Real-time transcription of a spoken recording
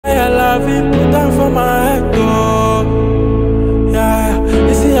I feel put down for my head, oh. Yeah,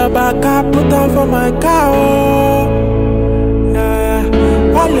 you see your back, I put down for my car, oh. Yeah,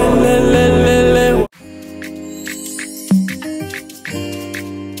 oh, le, le, le, le.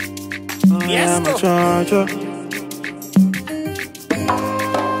 Yes, I'm a charger.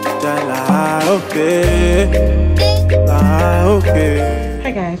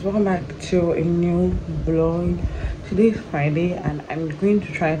 Hi guys, welcome back to a new vlog. Today is Friday and I'm going to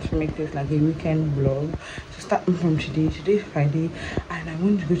try to make this like a weekend vlog. So starting from today is Friday and I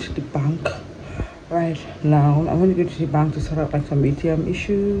want to go to the bank right now. I want to go to the bank to sort out like some ATM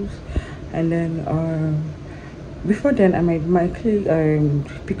issues, and then before then I might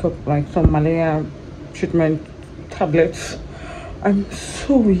pick up like some malaria treatment tablets. I'm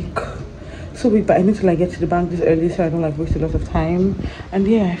so weak, but I need to like get to the bank this early so I don't like waste a lot of time. And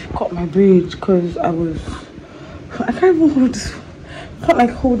yeah, I cut my braids because I can't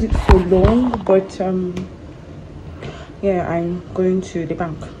like hold it for long, but yeah, I'm going to the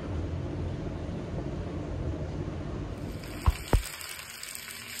bank.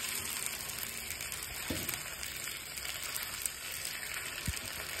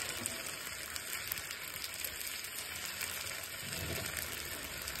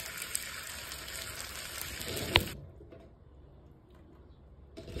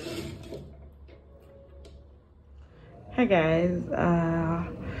 Hi guys,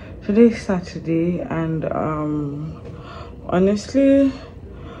 today's Saturday and honestly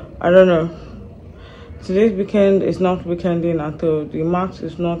I don't know, today's weekend is not weekending at all. The math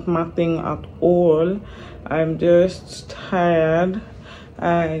is not mathing at all. I'm just tired,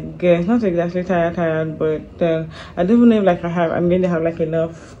 I guess. Not exactly tired, but then I don't even know if like I'm going to have like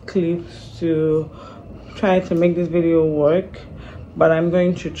enough clips to try to make this video work, but I'm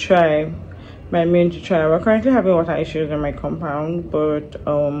going to try. We're currently having water issues in my compound, but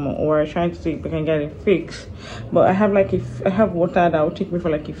we're trying to see if we can get it fixed. But I have water that will take me for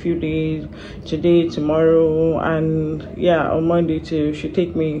like a few days, today, tomorrow, and yeah, on Monday too. Should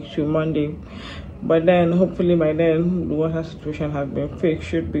take me to Monday, but then hopefully by then the water situation has been fixed,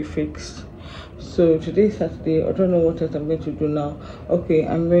 should be fixed. So today's Saturday. I don't know what else I'm going to do now. Okay,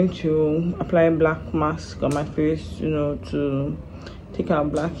 I'm going to apply a black mask on my face, you know, to take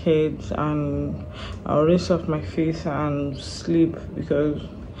out blackheads, and I'll rinse off my face and sleep because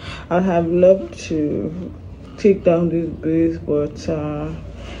I have loved to take down this base, but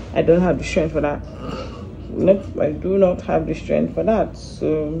I don't have the strength for that. Nope, I do not have the strength for that.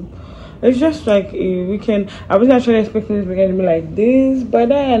 So it's just like a weekend. I was actually expecting this weekend to be like this, but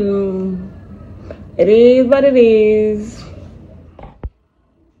then it is what it is.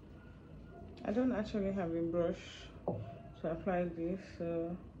 I don't actually have a brush to apply this,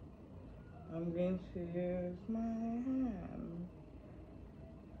 so I'm going to use my hand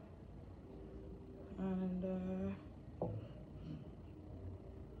and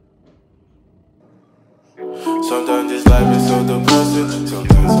sometimes this life is so depressing.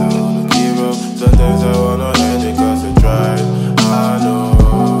 Sometimes I wanna give up, sometimes I wanna end it cause I tried. I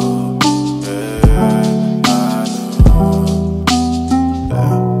know, yeah, I know,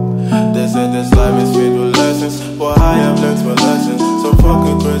 yeah. They said this life is filled with lessons, but I have learned my lessons. Some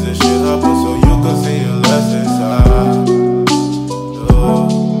fucking crazy shit happens so you can see your lessons.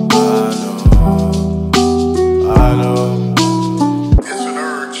 I know. It's an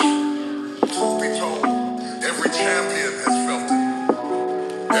urge, truth be told. Every champion has felt it.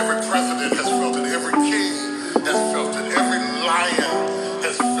 Every president has felt it. Every king has felt it. Every lion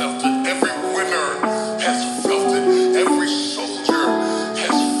has felt it. Every winner has felt it. Every soldier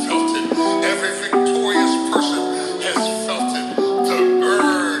has felt it. Every victorious person has felt it. The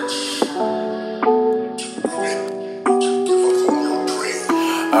urge to quit, to give up on your dream.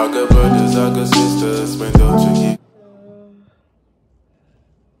 I got brothers, I got sisters, but don't you keep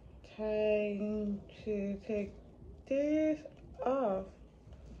trying to take this off.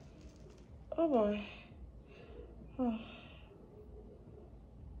 Oh boy. Oh.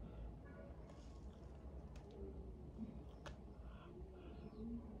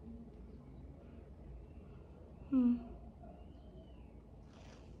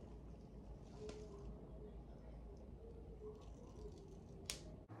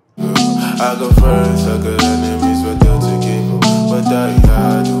 I got friends, I got enemies, but don't you keep them. But that you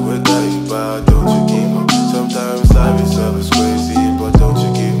hide, do it that you buy, don't you keep them. Sometimes life itself is crazy, but don't you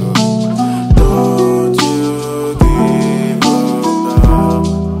give up. Don't you give up now.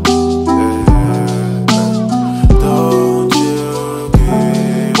 Yeah. Don't you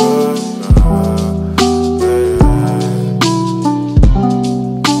give up now. Yeah.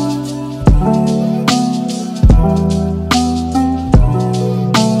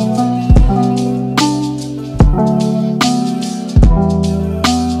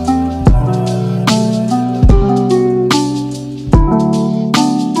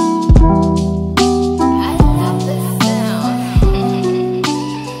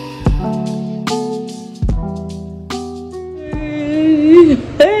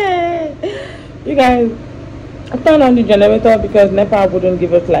 guys, I turned on the generator because NEPA wouldn't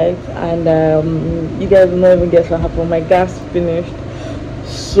give us lights, and you guys will not even guess what happened. My gas finished,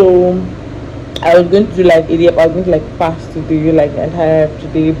 so I was going to do like idiot. I was going to like fast today, like the entire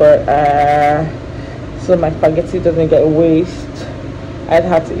today, but so my spaghetti doesn't get waste. I'd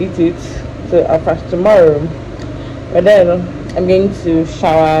have to eat it, so I'll fast tomorrow. But then I'm going to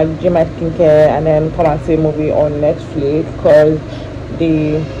shower, do my skincare, and then come and see a movie on Netflix because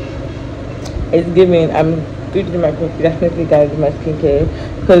it's giving. I'm going to do my definitely guys do my skincare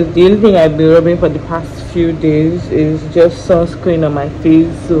because the only thing I've been rubbing for the past few days is just sunscreen on my face,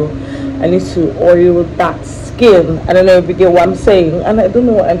 so I need to oil that skin. I don't know if you get what I'm saying, and I don't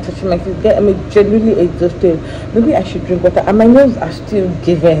know what I'm touching my face. I'm genuinely exhausted. Maybe I should drink water. And my nails are still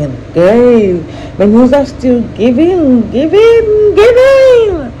giving, guys. My nails are still giving.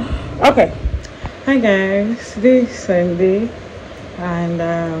 Okay. Hi guys. Today is Sunday, and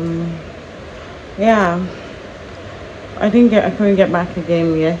yeah, I couldn't get back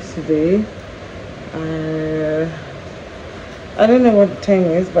again yesterday. I don't know what the time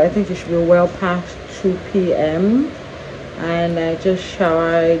is, but I think it should be well past 2 p.m. and I just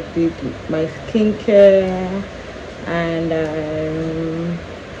showered, did my skincare, and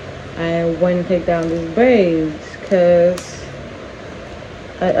I went to take down these braids because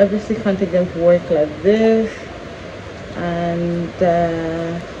I obviously can't take them to work like this. And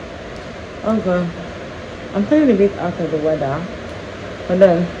oh god, I'm feeling a bit out of the weather, but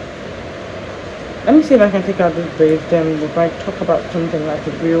then let me see if I can take out this braid, then we'll talk about something like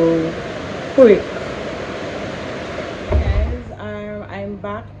a real quick. Guys, I'm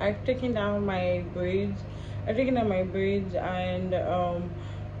back. I've taken down my braids. And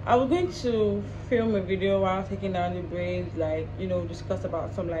I was going to film a video while taking down the braids, like, you know, discuss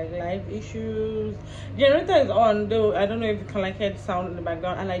about some like life issues. Generator is on though. I don't know if you can like hear the sound in the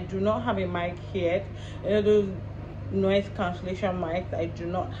background, and I do not have a mic yet. You know, those noise cancellation mics, I do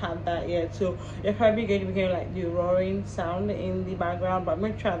not have that yet, so you're probably going to be hearing like the roaring sound in the background, but I'm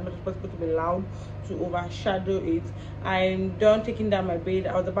going to try as much as possible to be loud to overshadow it. I'm done taking down my braid.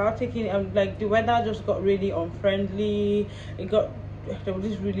 I was about taking like the weather just got really unfriendly. There was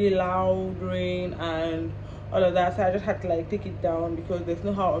this really loud rain and all of that, so I just had to like take it down because there's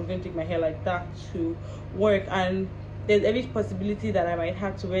no how I'm going to take my hair like that to work, and there's every possibility that I might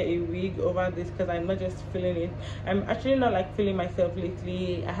have to wear a wig over this because I'm not just feeling it. I'm actually not like feeling myself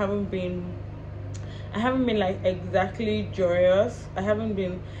lately. I haven't been like exactly joyous. I haven't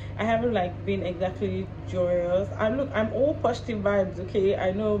like been exactly joyous. I'm all positive vibes, okay,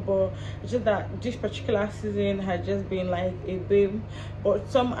 I know, but it's just that this particular season has just been like a babe.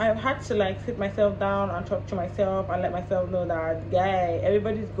 But I've had to like sit myself down and talk to myself and let myself know that, guy,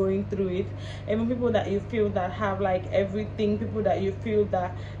 everybody's going through it. Even people that you feel that have like everything, people that you feel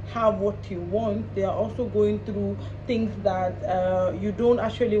that have what you want, they are also going through things that you don't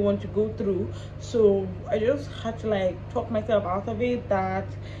actually want to go through. So I just had to like talk myself out of it that,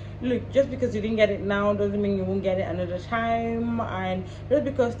 look, just because you didn't get it now doesn't mean you won't get it another time, and just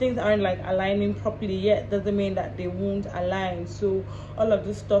because things aren't like aligning properly yet doesn't mean that they won't align. So all of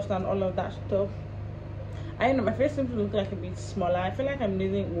this stuff and all of that stuff, I know my face seems to look like a bit smaller. I feel like I'm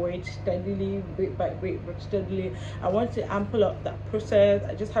losing weight steadily, bit by bit, but steadily. I want to ample up that process.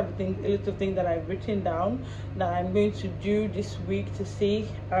 I just have a little thing that I've written down that I'm going to do this week to see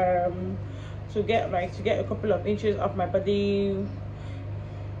to get a couple of inches off my body.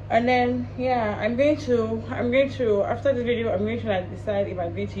 And then yeah, I'm going to after the video, I'm going to like decide if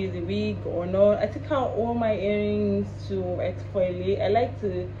I'm going to use a wig or not. I took out all my earrings to exfoliate. I like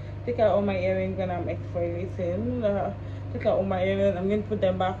to take out all my earrings when I'm exfoliating. Take out all my earrings. I'm going to put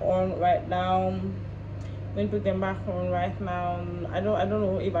them back on right now. I don't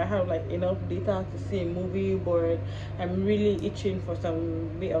know if I have like enough data to see a movie, but I'm really itching for some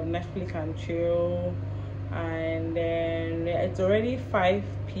bit of Netflix and chill. And then it's already 5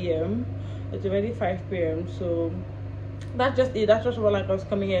 p.m. So that's just it. That's just what I was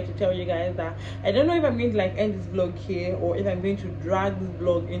coming here to tell you guys, that I don't know if I'm going to like end this vlog here or if I'm going to drag this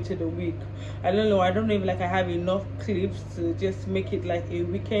vlog into the week. I don't know if like I have enough clips to just make it like a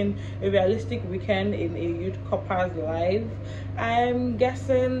realistic weekend in a youth CORPER's life. I'm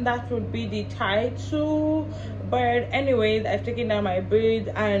guessing that would be the title. But anyways, I've taken down my braids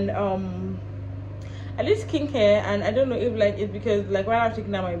and I did skincare, and I don't know if like it's because like while I was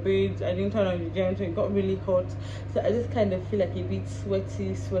taking out my braids, I didn't turn on the generator. It got really hot, so I just kind of feel like a bit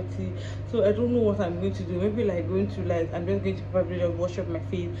sweaty. So I don't know what I'm going to do. Maybe like I'm just going to probably just wash up my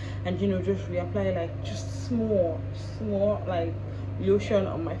face and, you know, just reapply like just small like lotion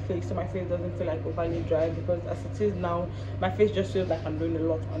on my face so my face doesn't feel like overly dry, because as it is now my face just feels like I'm doing a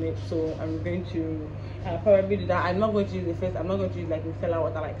lot on it. So I'm going to probably do that. I'm not going to use the face, I'm not going to use like micellar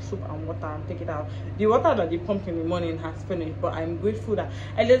water, like soap and water, and take it out. The water that they pump in the morning has finished, but I'm grateful that,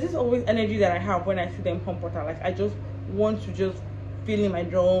 and there's this always energy that I have when I see them pump water. Like I just want to just feel in my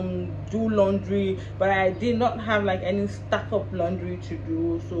drum, do laundry, but I did not have like any stack up laundry to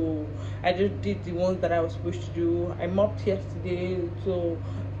do, so I just did the ones that I was supposed to do. I mopped yesterday, so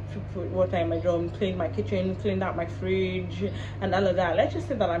to put water in my drum, cleaned my kitchen, cleaned out my fridge and all of that. Let's just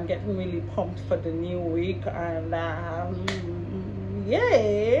say that I'm getting really pumped for the new week, and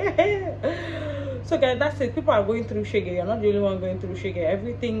yeah. So guys, that's it. People are going through shege. You're not the only one going through shege.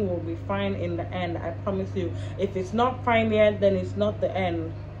 Everything will be fine in the end, I promise you. If it's not fine yet, then it's not the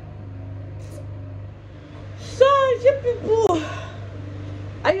end. So you people,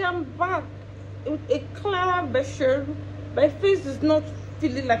 I am back with a clearer version. My face is not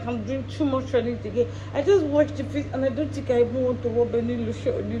feeling like I'm doing too much on it again. I just washed the face and I don't think I even want to rub any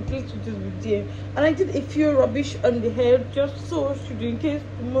lotion on the place to just be there. And I did a few rubbish on the head just so in case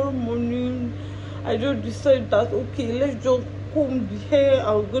tomorrow morning I don't decide that okay, let's just comb the hair,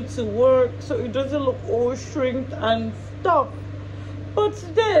 I'll go to work so it doesn't look all shrinked and stuff. But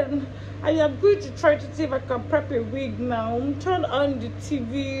then I am going to try to see if I can prep a wig now. Turn on the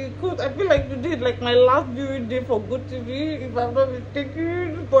TV, because I feel like today is like my last viewing day for Good TV, if I'm not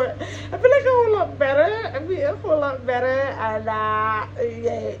mistaken. But I feel like a whole lot better. I feel a whole lot better, and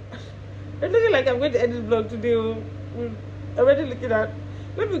yeah, it's looking like I'm going to end this vlog today. I'm already looking at.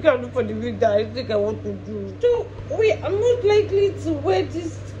 Let me go and look for the wig that I think I want to do. So wait, I'm most likely to wear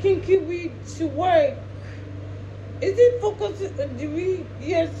this kinky wig to work. Is it focusing on the wig?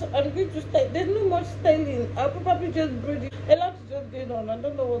 Yes, I'm going to style. There's no much styling. I'll probably just braid it. A lot is just going on. I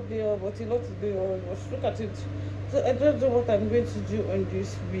don't know what they are, but a lot is going on. Let's look at it. So I don't know what I'm going to do on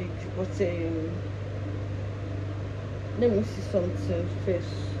this wig, but let me see something first.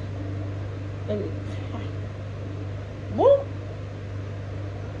 Let me. What?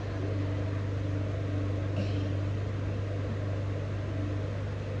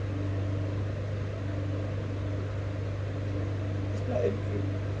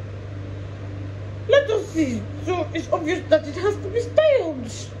 Let us see. So it's obvious that it has to be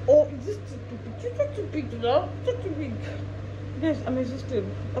styled. Or is this too big? It's not too big now. It's not too big. Yes, I'm existing.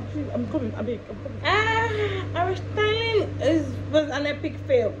 I'm coming. I'm coming. Our styling was an epic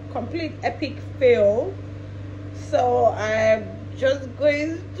fail. Complete epic fail. So I'm just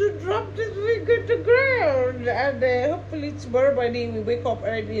going to drop this wig on the ground, and hopefully tomorrow morning we wake up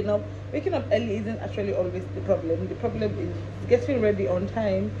early enough. Waking up early isn't actually always the problem. The problem is getting ready on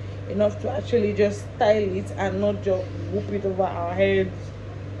time enough to actually just style it and not just whoop it over our heads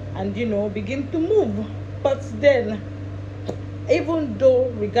and begin to move. But then, even though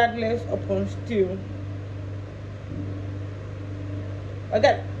regardless upon still,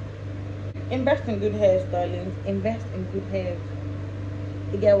 again, invest in good hair, darlings. Invest in good hair.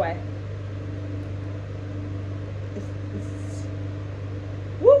 You get why? It's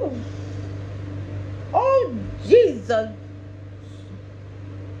woo. Oh Jesus,